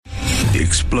The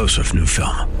explosive new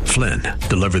film, Flynn,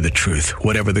 deliver the truth,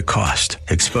 whatever the cost,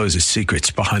 exposes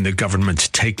secrets behind the government's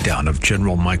takedown of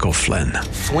General Michael Flynn.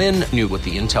 Flynn knew what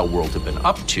the intel world had been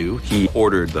up to. He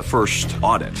ordered the first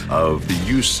audit of the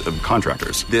use of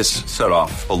contractors. This set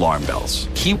off alarm bells.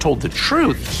 He told the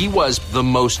truth. He was the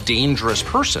most dangerous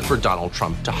person for Donald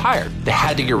Trump to hire. They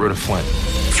had to get rid of Flynn.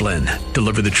 Flynn,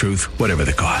 deliver the truth, whatever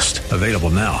the cost. Available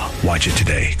now. Watch it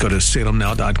today. Go to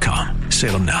salemnow.com.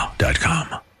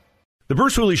 salemnow.com. The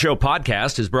Bruce Hooley Show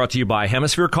podcast is brought to you by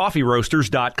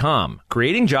HemisphereCoffeeRoasters.com.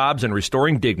 Creating jobs and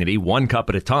restoring dignity one cup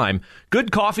at a time.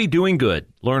 Good coffee doing good.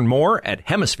 Learn more at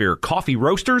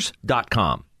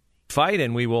HemisphereCoffeeRoasters.com. Fight,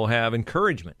 and we will have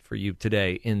encouragement for you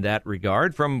today in that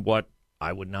regard from what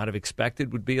I would not have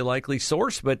expected would be a likely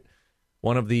source, but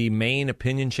one of the main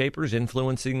opinion shapers,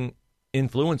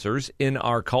 influencers in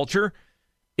our culture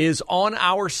is on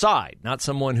our side. Not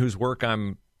someone whose work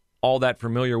I'm all that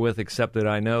familiar with, except that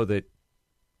I know that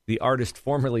the artist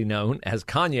formerly known as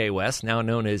Kanye West, now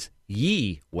known as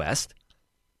Ye West.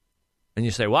 And you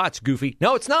say, well, it's goofy.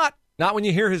 No, it's not. Not when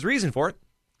you hear his reason for it.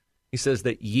 He says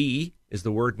that ye is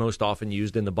the word most often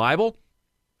used in the Bible.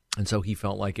 And so he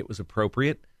felt like it was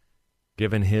appropriate,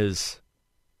 given his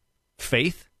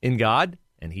faith in God.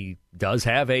 And he does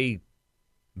have a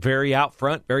very out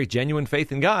front, very genuine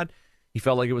faith in God. He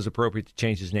felt like it was appropriate to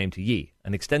change his name to Ye.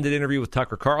 An extended interview with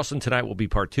Tucker Carlson tonight will be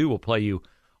part 2. We'll play you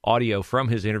audio from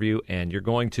his interview, and you're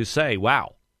going to say,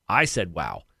 wow. I said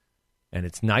wow. And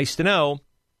it's nice to know.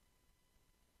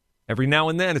 Every now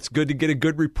and then, it's good to get a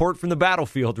good report from the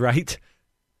battlefield, right?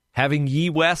 Having Ye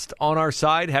West on our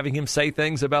side, having him say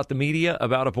things about the media,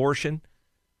 about abortion,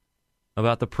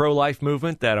 about the pro-life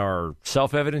movement that are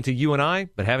self-evident to you and I,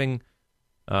 but having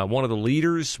one of the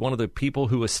leaders, one of the people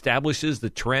who establishes the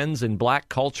trends in black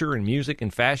culture and music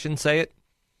and fashion say it,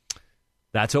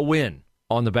 that's a win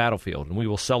on the battlefield, and we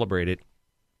will celebrate it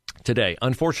today.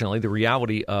 Unfortunately, the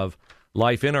reality of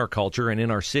life in our culture and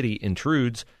in our city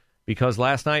intrudes, because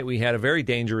last night we had a very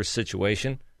dangerous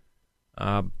situation.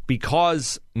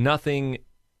 Because nothing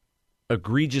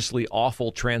egregiously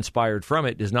awful transpired from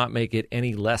it does not make it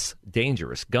any less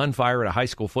dangerous. Gunfire at a high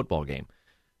school football game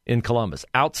in Columbus,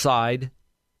 outside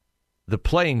the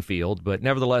playing field, but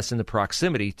nevertheless in the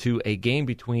proximity to a game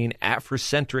between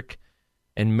Afrocentric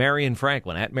and Marion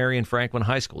Franklin at Marion Franklin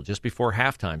High School. Just before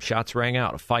halftime, shots rang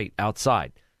out, a fight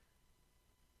outside.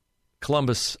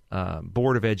 Columbus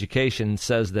Board of Education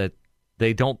says that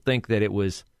they don't think that it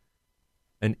was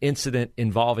an incident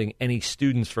involving any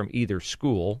students from either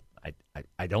school.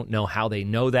 I don't know how they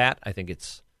know that. I think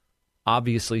it's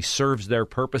obviously serves their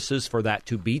purposes for that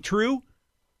to be true.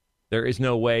 There is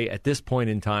no way at this point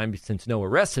in time, since no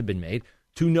arrests have been made,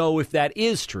 to know if that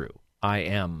is true. I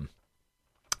am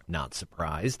not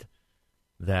surprised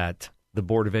that the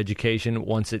Board of Education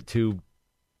wants it to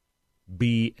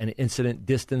be an incident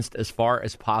distanced as far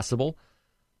as possible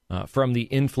from the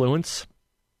influence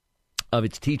of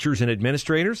its teachers and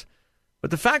administrators.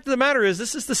 But the fact of the matter is,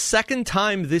 this is the second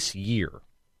time this year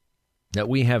that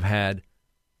we have had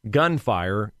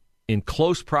gunfire in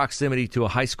close proximity to a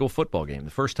high school football game.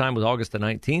 The first time was August the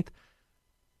 19th.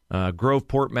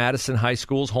 Groveport Madison High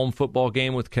School's home football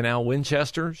game with Canal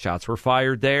Winchester. Shots were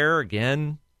fired there.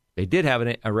 Again, they did have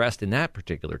an arrest in that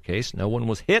particular case. No one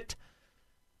was hit.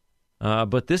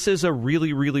 But this is a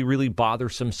really, really, really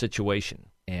bothersome situation.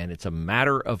 And it's a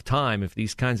matter of time if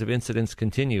these kinds of incidents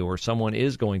continue or someone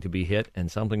is going to be hit and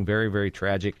something very, very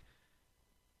tragic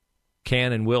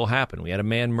can and will happen. We had a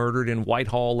man murdered in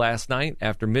Whitehall last night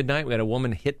after midnight. We had a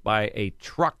woman hit by a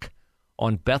truck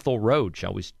on Bethel Road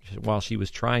while she was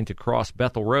trying to cross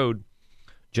Bethel Road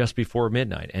just before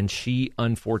midnight, and she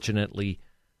unfortunately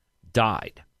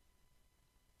died.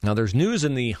 Now, there's news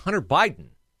in the Hunter Biden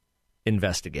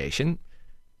investigation,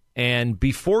 and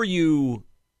before you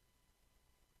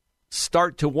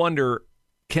start to wonder,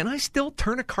 can I still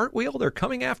turn a cartwheel? They're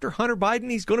coming after Hunter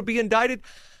Biden. He's going to be indicted.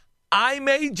 I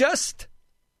may just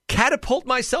catapult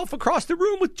myself across the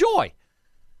room with joy.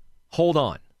 Hold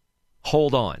on.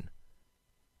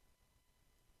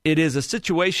 It is a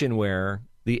situation where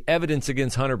the evidence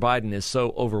against Hunter Biden is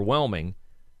so overwhelming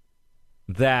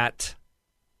that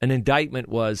an indictment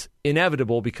was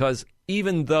inevitable, because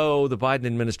even though the Biden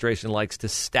administration likes to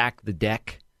stack the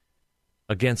deck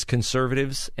against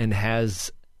conservatives and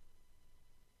has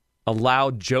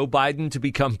allowed Joe Biden to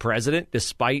become president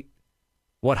despite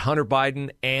what Hunter Biden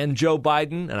and Joe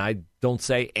Biden, and I don't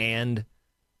say and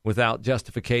without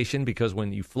justification, because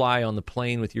when you fly on the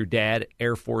plane with your dad,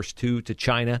 Air Force Two, to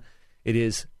China, it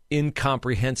is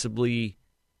incomprehensibly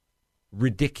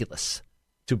ridiculous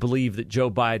to believe that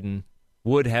Joe Biden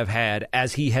would have had,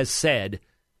 as he has said,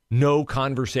 no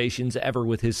conversations ever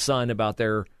with his son about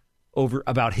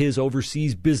his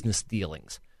overseas business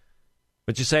dealings.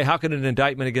 But you say, how could an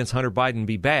indictment against Hunter Biden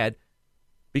be bad?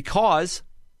 Because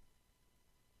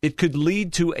it could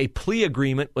lead to a plea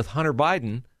agreement with Hunter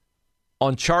Biden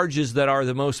on charges that are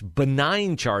the most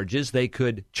benign charges they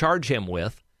could charge him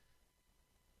with.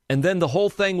 And then the whole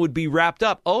thing would be wrapped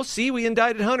up. Oh, see, we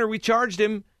indicted Hunter. We charged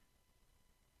him.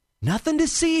 Nothing to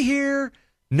see here.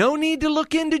 No need to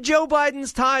look into Joe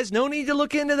Biden's ties. No need to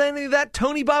look into any of that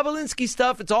Tony Bobulinski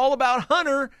stuff. It's all about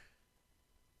Hunter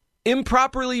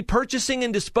improperly purchasing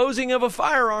and disposing of a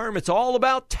firearm. It's all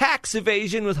about tax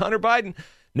evasion with Hunter Biden.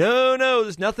 No,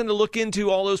 there's nothing to look into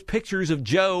all those pictures of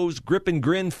Joe's grip and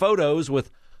grin photos with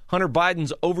Hunter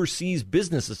Biden's overseas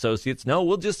business associates. No,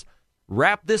 we'll just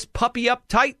wrap this puppy up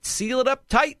tight, seal it up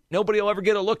tight. Nobody will ever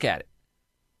get a look at it.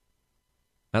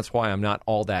 That's why I'm not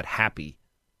all that happy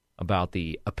about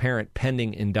the apparent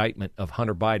pending indictment of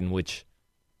Hunter Biden, which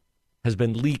has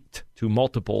been leaked to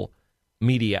multiple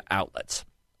media outlets.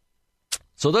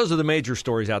 So those are the major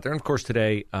stories out there. And, of course,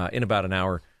 today, in about an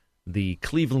hour, the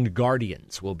Cleveland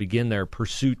Guardians will begin their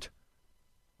pursuit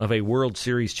of a World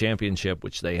Series championship,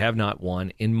 which they have not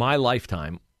won in my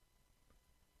lifetime.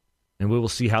 And we will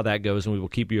see how that goes, and we will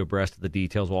keep you abreast of the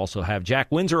details. We'll also have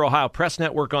Jack Windsor, Ohio Press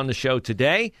Network, on the show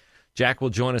today. Jack will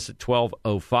join us at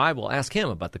 12:05. We'll ask him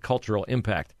about the cultural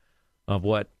impact of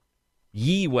what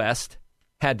Ye West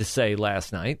had to say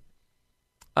last night.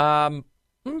 Let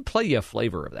me play you a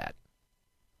flavor of that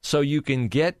so you can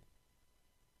get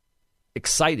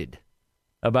excited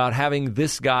about having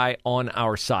this guy on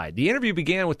our side. The interview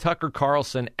began with Tucker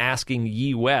Carlson asking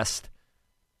Ye West.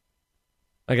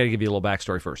 I got to give you a little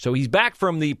backstory first. So he's back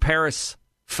from the Paris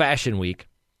Fashion Week,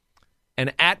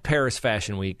 and at Paris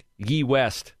Fashion Week, Ye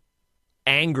West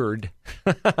angered,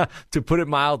 to put it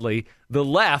mildly, the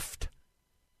left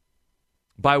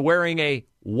by wearing a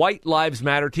White Lives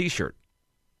Matter t-shirt.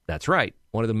 That's right.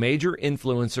 One of the major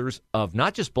influencers of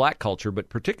not just black culture, but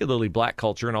particularly black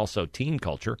culture and also teen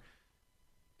culture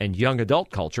and young adult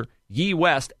culture. Ye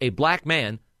West, a black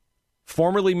man,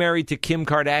 formerly married to Kim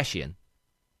Kardashian,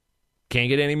 can't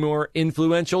get any more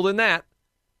influential than that,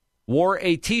 wore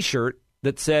a t-shirt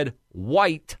that said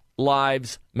White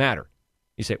Lives Matter.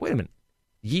 You say, wait a minute,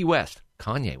 Ye West,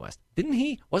 Kanye West,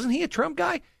 wasn't he a Trump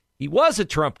guy? He was a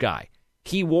Trump guy.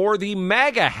 He wore the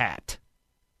MAGA hat.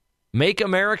 Make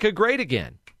America Great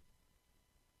Again.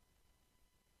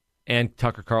 And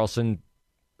Tucker Carlson,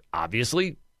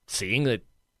 obviously, seeing that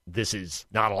this is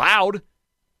not allowed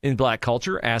in black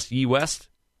culture, asked Ye West,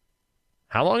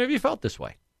 how long have you felt this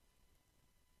way?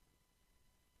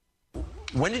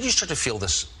 When did you start to feel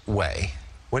this way?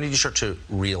 When did you start to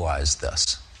realize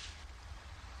this?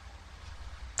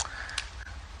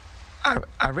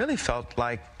 I really felt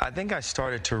like, I think I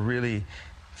started to really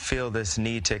feel this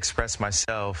need to express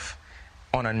myself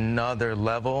on another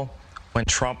level when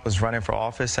Trump was running for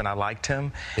office and I liked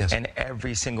him. Yes. And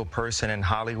every single person in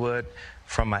Hollywood,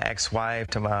 from my ex-wife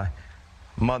to my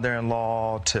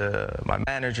mother-in-law to my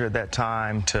manager at that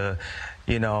time to,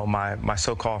 you know, my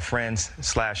so-called friends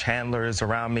 / handlers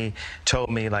around me, told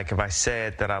me, like, if I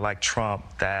said that I liked Trump,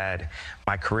 that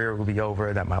my career would be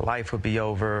over, that my life would be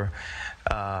over.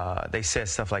 They said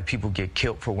stuff like people get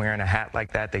killed for wearing a hat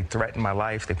like that. They threatened my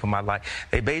life. They put my life.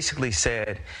 They basically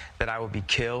said that I would be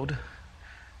killed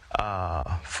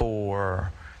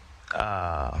for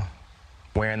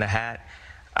wearing the hat.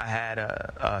 I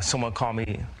had someone call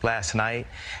me last night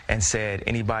and said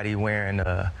anybody wearing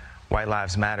a White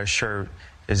Lives Matter shirt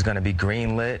is going to be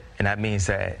greenlit, and that means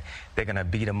that they're going to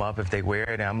beat them up if they wear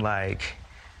it. And I'm like,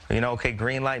 okay,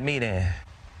 green light me then.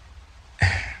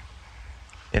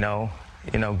 You know,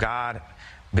 God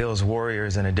builds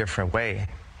warriors in a different way.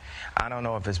 I don't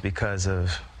know if it's because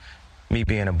of me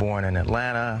being born in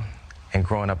Atlanta and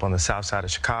growing up on the south side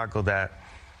of Chicago that,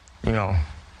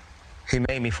 he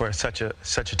made me for such a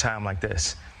time like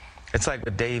this. It's like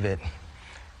with David,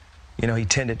 he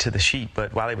tended to the sheep,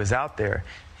 but while he was out there,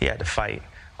 he had to fight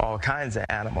all kinds of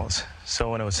animals.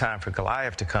 So when it was time for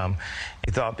Goliath to come,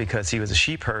 he thought because he was a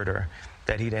sheep herder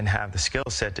that he didn't have the skill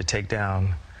set to take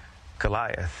down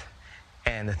Goliath.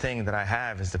 And the thing that I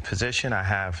have is the position, I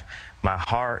have my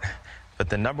heart, but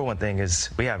the number one thing is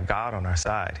we have God on our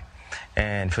side.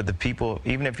 And for the people,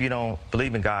 even if you don't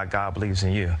believe in God, God believes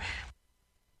in you.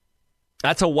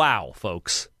 That's a wow,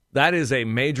 folks. That is a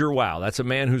major wow. That's a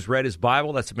man who's read his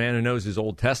Bible. That's a man who knows his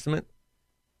Old Testament.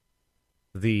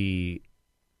 The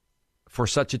 "for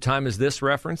such a time as this"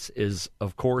 reference is,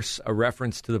 of course, a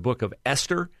reference to the book of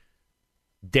Esther.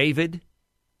 David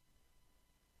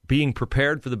being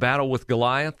prepared for the battle with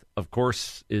Goliath, of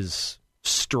course, is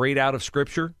straight out of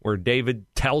Scripture, where David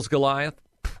tells Goliath,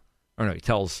 or no, he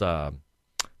tells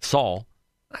Saul,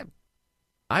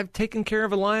 I've taken care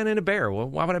of a lion and a bear. Well,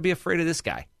 why would I be afraid of this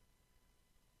guy?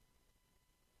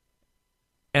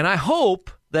 And I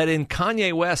hope that in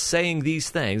Kanye West saying these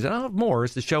things, and I'll have more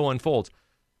as the show unfolds,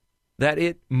 that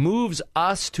it moves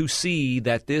us to see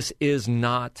that this is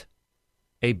not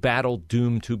a battle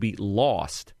doomed to be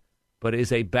lost, but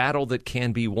is a battle that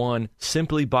can be won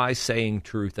simply by saying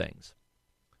true things.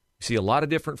 You see a lot of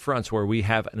different fronts where we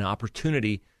have an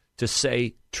opportunity to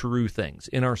say true things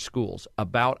in our schools,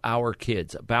 about our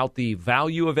kids, about the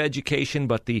value of education,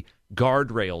 but the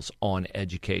guardrails on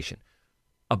education,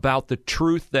 about the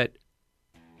truth that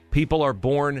people are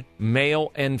born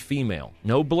male and female.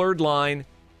 No blurred line,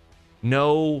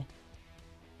 no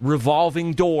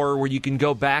revolving door where you can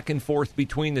go back and forth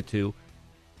between the two.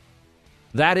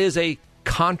 That is a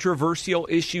controversial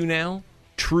issue now.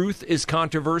 Truth is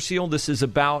controversial. This is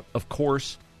about, of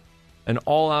course, an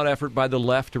all-out effort by the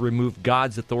left to remove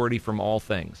God's authority from all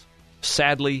things.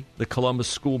 Sadly, the Columbus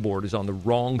School Board is on the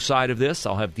wrong side of this.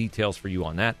 I'll have details for you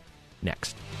on that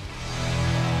next.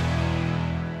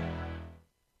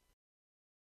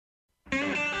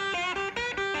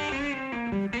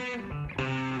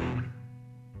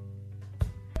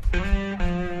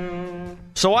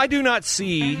 So I do not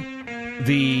see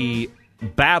the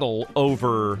battle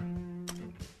over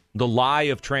the lie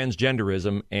of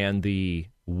transgenderism and the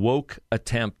woke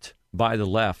attempt by the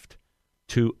left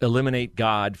to eliminate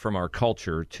God from our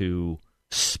culture, to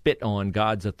spit on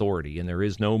God's authority. And there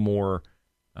is no more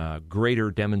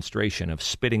greater demonstration of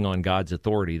spitting on God's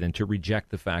authority than to reject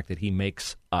the fact that he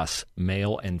makes us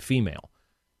male and female.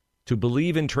 To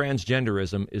believe in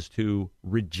transgenderism is to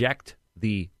reject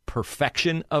the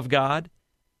perfection of God,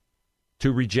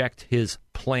 to reject his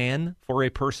plan for a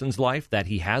person's life, that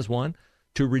he has one,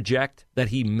 to reject that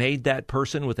he made that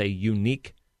person with a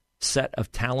unique set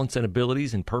of talents and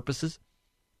abilities and purposes,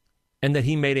 and that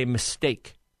he made a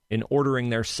mistake in ordering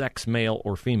their sex male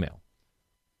or female.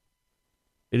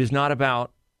 It is not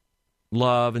about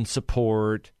love and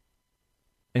support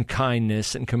and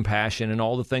kindness and compassion and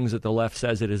all the things that the left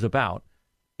says it is about.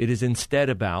 It is instead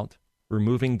about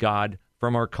removing God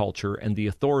from our culture and the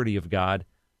authority of God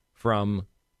from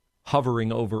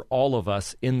hovering over all of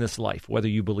us in this life, whether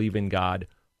you believe in God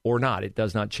or not. It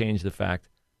does not change the fact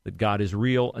that God is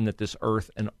real and that this earth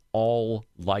and all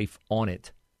life on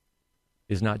it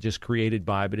is not just created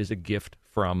by, but is a gift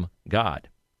from God.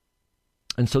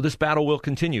 And so this battle will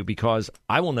continue because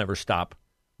I will never stop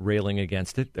railing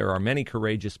against it. There are many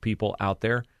courageous people out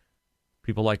there,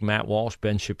 people like Matt Walsh,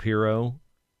 Ben Shapiro,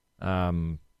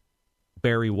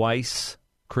 Barry Weiss,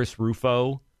 Chris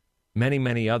Rufo, many,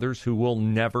 many others who will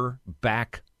never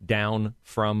back down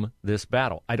from this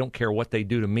battle. I don't care what they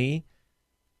do to me,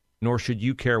 nor should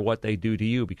you care what they do to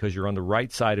you, because you're on the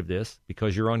right side of this,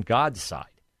 because you're on God's side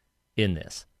in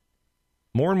this.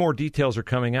 More and more details are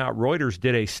coming out. Reuters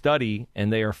did a study,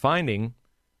 and they are finding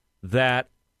that,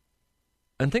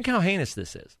 and think how heinous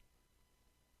this is.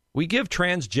 We give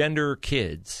transgender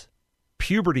kids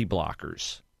puberty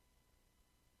blockers.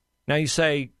 Now you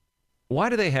say, why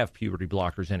do they have puberty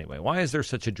blockers anyway? Why is there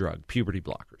such a drug, puberty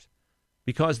blockers?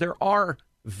 Because there are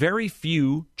very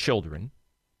few children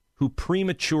who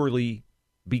prematurely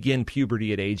begin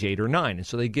puberty at age 8 or 9. And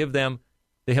so they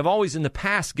have always in the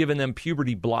past given them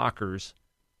puberty blockers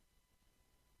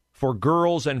for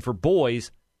girls and for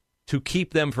boys to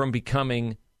keep them from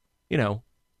becoming,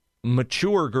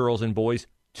 mature girls and boys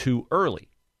too early,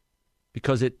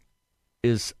 because it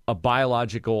is a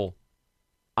biological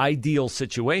ideal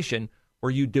situation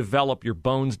where you develop, your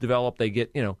bones develop, they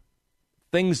get,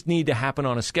 things need to happen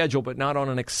on a schedule, but not on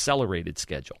an accelerated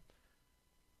schedule.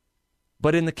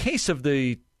 But in the case of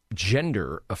the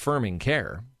gender-affirming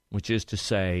care, which is to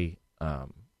say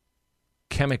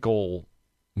chemical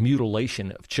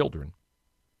mutilation of children,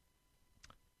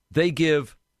 they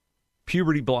give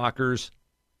puberty blockers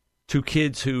to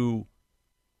kids who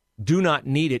do not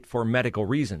need it for medical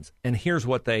reasons. And here's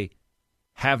what they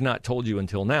have not told you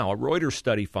until now. A Reuters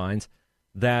study finds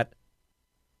that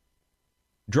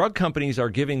drug companies are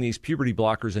giving these puberty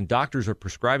blockers and doctors are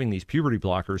prescribing these puberty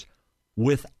blockers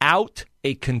without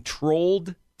a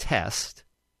controlled test,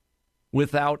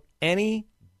 without any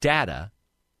data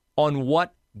on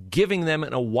what giving them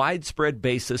on a widespread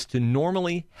basis to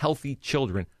normally healthy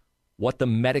children, what the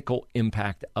medical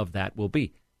impact of that will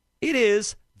be. It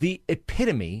is the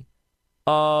epitome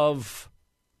of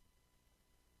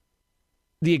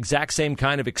the exact same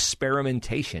kind of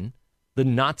experimentation the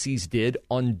Nazis did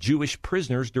on Jewish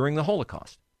prisoners during the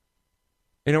Holocaust.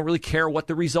 They don't really care what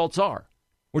the results are.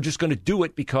 We're just going to do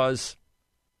it because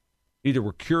Either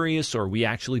we're curious or we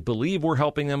actually believe we're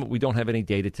helping them, but we don't have any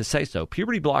data to say so.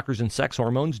 Puberty blockers and sex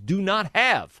hormones do not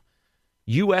have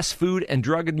U.S. Food and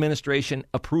Drug Administration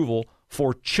approval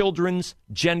for children's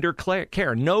gender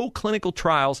care. No clinical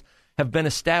trials have been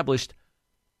established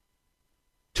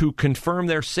to confirm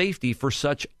their safety for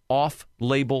such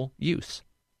off-label use.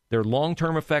 Their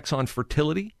long-term effects on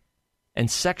fertility and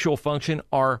sexual function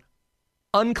are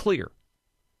unclear.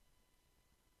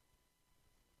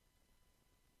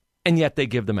 And yet they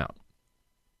give them out.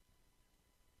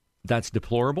 That's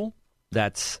deplorable.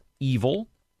 That's evil.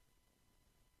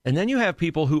 And then you have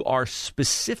people who are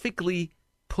specifically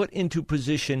put into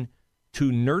position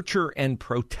to nurture and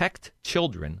protect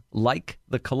children, like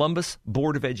the Columbus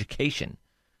Board of Education,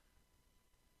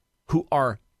 who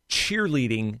are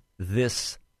cheerleading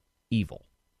this evil.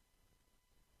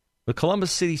 The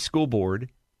Columbus City School Board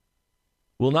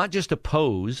will not just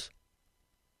oppose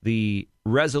the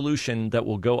resolution that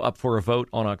will go up for a vote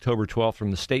on October 12th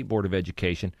from the State Board of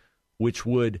Education, which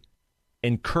would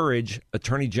encourage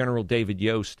Attorney General David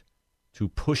Yost to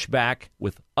push back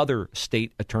with other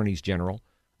state attorneys general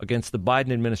against the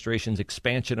Biden administration's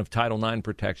expansion of Title IX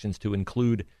protections to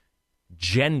include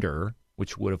gender,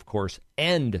 which would, of course,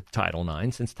 end Title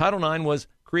IX, since Title IX was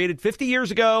created 50 years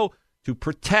ago to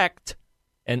protect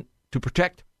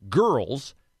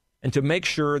girls and to make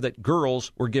sure that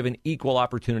girls were given equal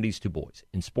opportunities to boys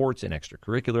in sports and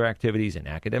extracurricular activities and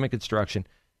academic instruction,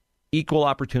 equal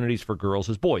opportunities for girls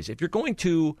as boys. If you're going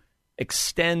to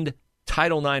extend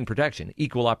Title IX protection,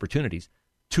 equal opportunities,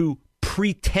 to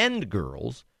pretend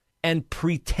girls and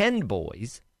pretend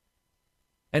boys,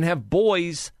 and have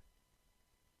boys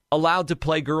allowed to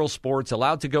play girls' sports,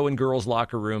 allowed to go in girls'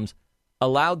 locker rooms,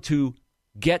 allowed to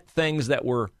get things that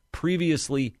were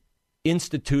previously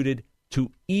instituted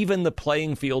to even the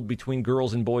playing field between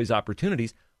girls' and boys'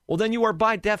 opportunities, well, then you are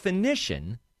by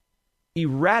definition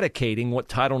eradicating what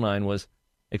Title IX was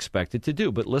expected to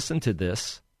do. But listen to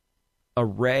this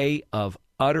array of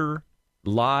utter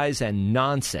lies and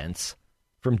nonsense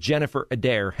from Jennifer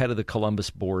Adair, head of the Columbus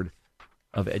Board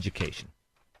of Education.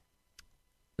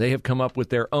 They have come up with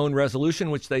their own resolution,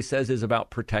 which they says is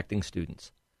about protecting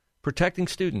students. Protecting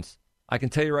students. I can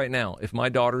tell you right now, if my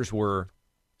daughters were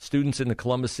students in the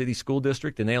Columbus City School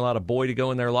District and they allowed a boy to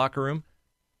go in their locker room,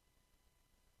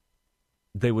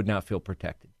 they would not feel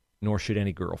protected, nor should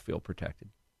any girl feel protected.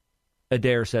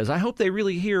 Adair says, I hope they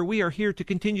really hear we are here to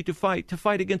continue to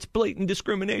fight against blatant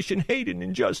discrimination, hate, and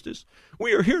injustice.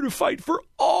 We are here to fight for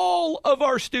all of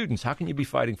our students. How can you be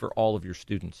fighting for all of your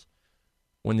students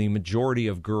when the majority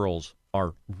of girls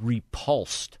are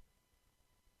repulsed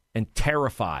and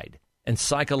terrified and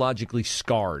psychologically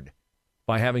scarred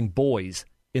by having boys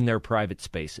in their private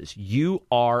spaces? You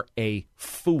are a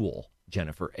fool,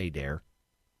 Jennifer Adair.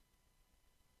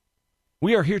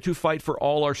 We are here to fight for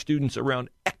all our students around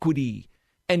equity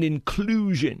and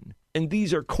inclusion, and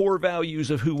these are core values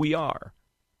of who we are.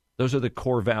 Those are the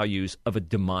core values of a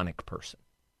demonic person.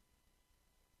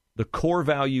 The core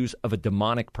values of a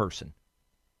demonic person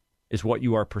is what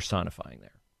you are personifying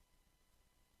there.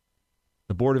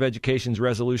 The Board of Education's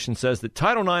resolution says that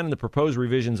Title IX and the proposed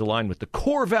revisions align with the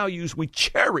core values we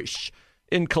cherish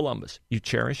in Columbus. You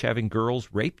cherish having girls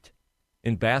raped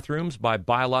in bathrooms by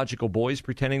biological boys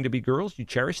pretending to be girls? You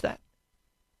cherish that?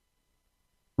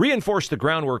 Reinforce the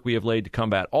groundwork we have laid to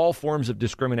combat all forms of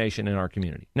discrimination in our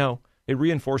community. No, it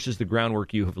reinforces the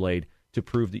groundwork you have laid to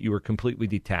prove that you are completely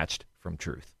detached from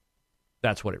truth.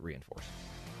 That's what it reinforces.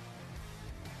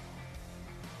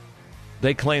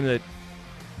 They claim that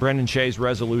Brendan Shea's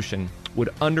resolution would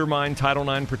undermine Title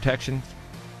IX protections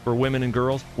for women and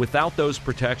girls. Without those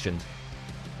protections,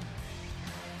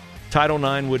 Title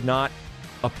IX would not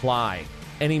apply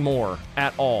anymore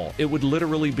at all. It would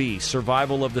literally be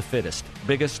survival of the fittest,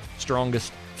 biggest,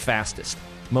 strongest, fastest,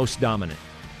 most dominant.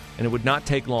 And it would not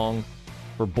take long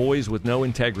for boys with no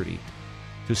integrity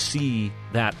to see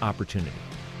that opportunity.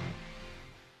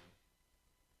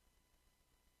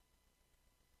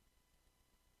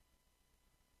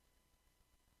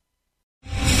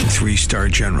 Three-star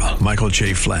General Michael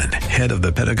J. Flynn, head of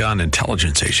the Pentagon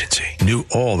Intelligence Agency, knew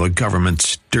all the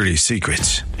government's dirty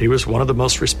secrets. He was one of the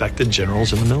most respected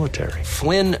generals in the military.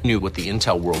 Flynn knew what the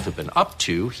intel world had been up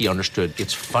to. He understood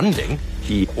its funding.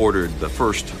 He ordered the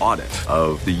first audit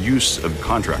of the use of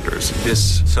contractors.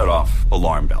 This set off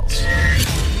alarm bells.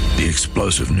 The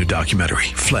explosive new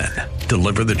documentary, Flynn,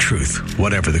 Deliver the Truth,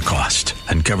 Whatever the Cost,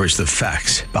 uncovers the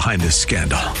facts behind this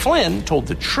scandal. Flynn told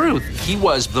the truth. He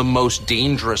was the most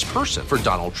dangerous person for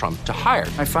Donald Trump to hire.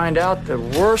 I find out the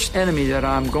worst enemy that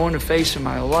I'm going to face in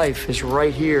my life is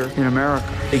right here in America.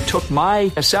 They took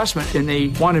my assessment and they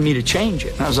wanted me to change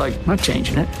it. And I was like, I'm not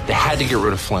changing it. They had to get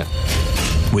rid of Flynn.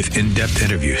 With in-depth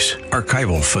interviews,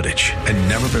 archival footage, and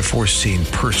never-before-seen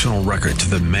personal records of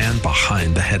the man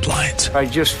behind the headlines. I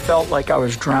just felt like I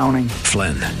was drowning.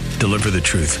 Flynn, Deliver the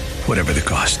Truth, Whatever the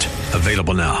Cost.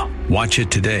 Available now. Watch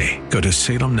it today. Go to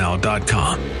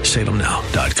salemnow.com.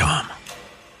 salemnow.com.